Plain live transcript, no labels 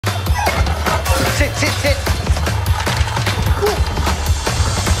Sit, sit, sit.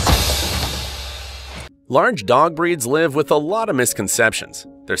 Large dog breeds live with a lot of misconceptions.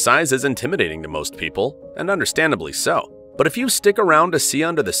 Their size is intimidating to most people, and understandably so. But if you stick around to see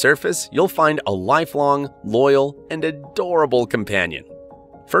under the surface, you'll find a lifelong, loyal, and adorable companion.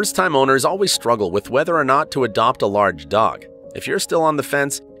 First-time owners always struggle with whether or not to adopt a large dog. If you're still on the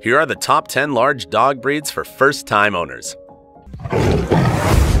fence, here are the top 10 large dog breeds for first-time owners.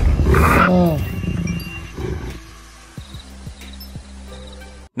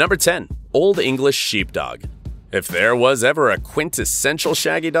 Number 10. Old English Sheepdog. If there was ever a quintessential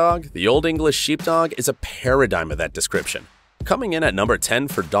shaggy dog, the Old English Sheepdog is a paradigm of that description. Coming in at number 10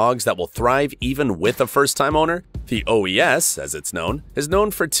 for dogs that will thrive even with a first-time owner, the OES, as it's known, is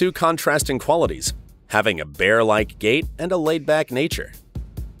known for two contrasting qualities: having a bear-like gait and a laid-back nature.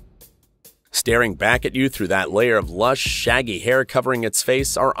 Staring back at you through that layer of lush, shaggy hair covering its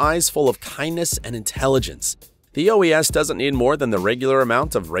face are eyes full of kindness and intelligence. The OES doesn't need more than the regular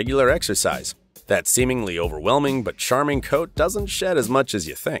amount of regular exercise. That seemingly overwhelming but charming coat doesn't shed as much as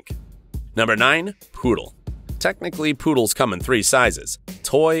you think. Number 9. Poodle. Technically, poodles come in 3 sizes: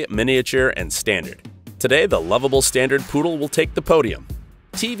 toy, miniature, and standard. Today, the lovable standard poodle will take the podium.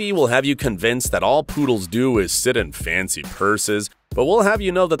 TV will have you convinced that all poodles do is sit in fancy purses, but we'll have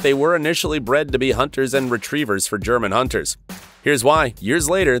you know that they were initially bred to be hunters and retrievers for German hunters. Here's why. Years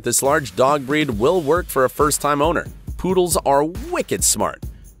later, this large dog breed will work for a first-time owner. Poodles are wicked smart.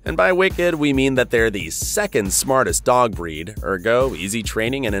 And by wicked, we mean that they're the second smartest dog breed, ergo easy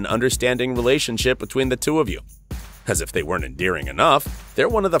training and an understanding relationship between the two of you. As if they weren't endearing enough, they're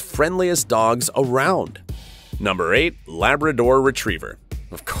one of the friendliest dogs around. Number 8. Labrador Retriever.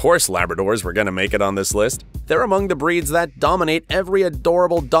 Of course Labradors were going to make it on this list. They're among the breeds that dominate every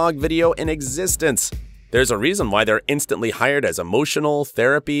adorable dog video in existence. There's a reason why they're instantly hired as emotional,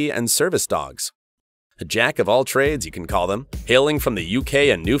 therapy, and service dogs. A jack of all trades, you can call them. Hailing from the UK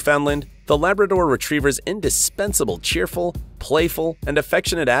and Newfoundland, the Labrador Retriever's indispensable cheerful, playful, and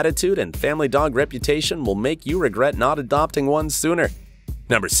affectionate attitude and family dog reputation will make you regret not adopting one sooner.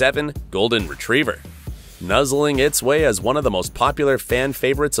 Number 7. Golden Retriever. Nuzzling its way as one of the most popular fan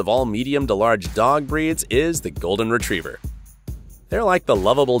favorites of all medium to large dog breeds is the Golden Retriever. They're like the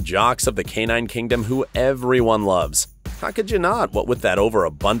lovable jocks of the canine kingdom who everyone loves. How could you not, what with that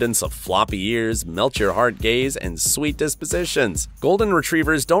overabundance of floppy ears, melt-your-heart gaze, and sweet dispositions? Golden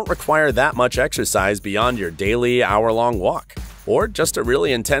Retrievers don't require that much exercise beyond your daily hour-long walk, or just a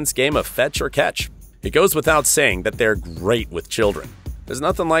really intense game of fetch or catch. It goes without saying that they're great with children. There's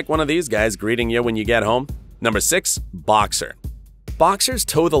nothing like one of these guys greeting you when you get home. Number 6. Boxer. Boxers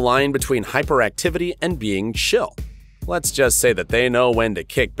toe the line between hyperactivity and being chill. Let's just say that they know when to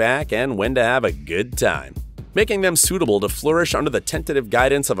kick back and when to have a good time. Making them suitable to flourish under the tentative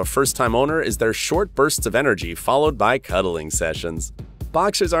guidance of a first-time owner is their short bursts of energy followed by cuddling sessions.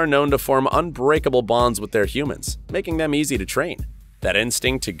 Boxers are known to form unbreakable bonds with their humans, making them easy to train. That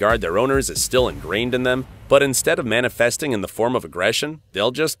instinct to guard their owners is still ingrained in them, but instead of manifesting in the form of aggression,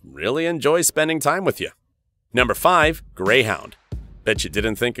 they'll just really enjoy spending time with you. Number 5. Greyhound. Bet you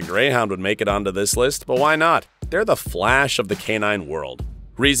didn't think a greyhound would make it onto this list, but why not? They're the flash of the canine world.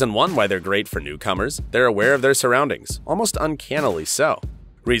 Reason 1 why they're great for newcomers: they're aware of their surroundings, almost uncannily so.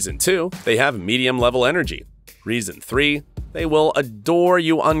 Reason 2, they have medium-level energy. Reason 3, they will adore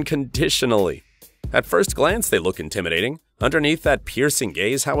you unconditionally. At first glance, they look intimidating. Underneath that piercing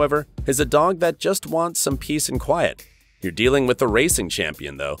gaze, however, is a dog that just wants some peace and quiet. You're dealing with a racing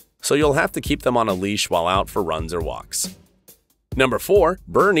champion, though, so you'll have to keep them on a leash while out for runs or walks. Number 4.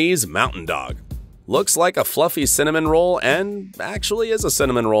 Bernese Mountain Dog. Looks like a fluffy cinnamon roll and actually is a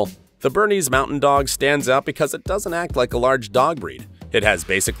cinnamon roll. The Bernese Mountain Dog stands out because it doesn't act like a large dog breed. It has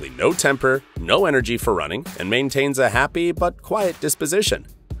basically no temper, no energy for running, and maintains a happy but quiet disposition.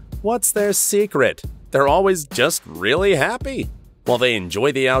 What's their secret? They're always just really happy. While they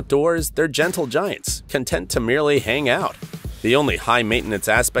enjoy the outdoors, they're gentle giants, content to merely hang out. The only high-maintenance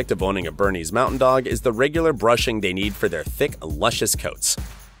aspect of owning a Bernese Mountain Dog is the regular brushing they need for their thick, luscious coats.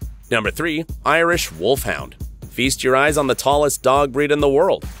 Number 3. Irish Wolfhound. Feast your eyes on the tallest dog breed in the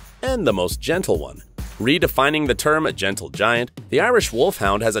world, and the most gentle one. Redefining the term gentle giant, the Irish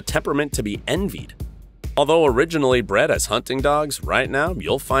Wolfhound has a temperament to be envied. Although originally bred as hunting dogs, right now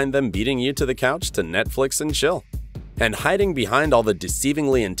you'll find them beating you to the couch to Netflix and chill. And hiding behind all the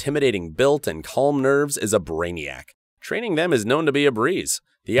deceivingly intimidating built and calm nerves is a brainiac. Training them is known to be a breeze.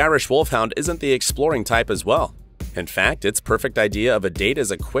 The Irish Wolfhound isn't the exploring type as well. In fact, its perfect idea of a date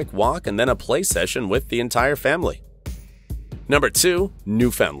is a quick walk and then a play session with the entire family. Number 2.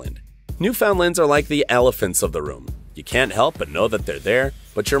 Newfoundland. Newfoundlands are like the elephants of the room. You can't help but know that they're there,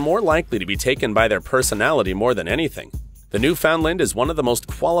 but you're more likely to be taken by their personality more than anything. The Newfoundland is one of the most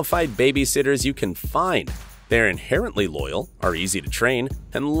qualified babysitters you can find. They're inherently loyal, are easy to train,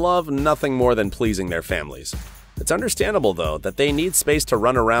 and love nothing more than pleasing their families. It's understandable, though, that they need space to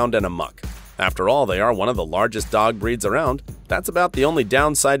run around and amok. After all, they are one of the largest dog breeds around. That's about the only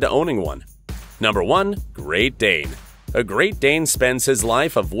downside to owning one. Number 1. Great Dane. A Great Dane spends his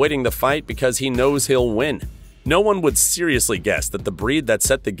life avoiding the fight because he knows he'll win. No one would seriously guess that the breed that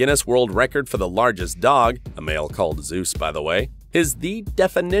set the Guinness World Record for the largest dog, a male called Zeus by the way, is the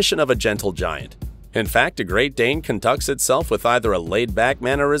definition of a gentle giant. In fact, a Great Dane conducts itself with either a laid-back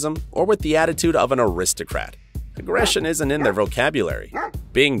mannerism or with the attitude of an aristocrat. Aggression isn't in their vocabulary.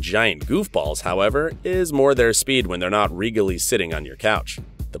 Being giant goofballs, however, is more their speed when they're not regally sitting on your couch.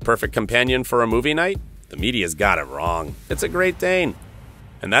 The perfect companion for a movie night? The media's got it wrong. It's a Great Dane.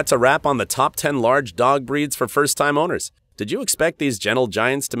 And that's a wrap on the top 10 large dog breeds for first-time owners. Did you expect these gentle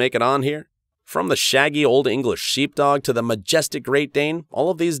giants to make it on here? From the shaggy Old English Sheepdog to the majestic Great Dane,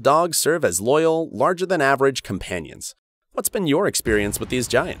 all of these dogs serve as loyal, larger-than-average companions. What's been your experience with these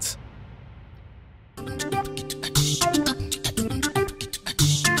giants?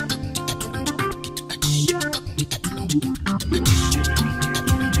 Animaltube.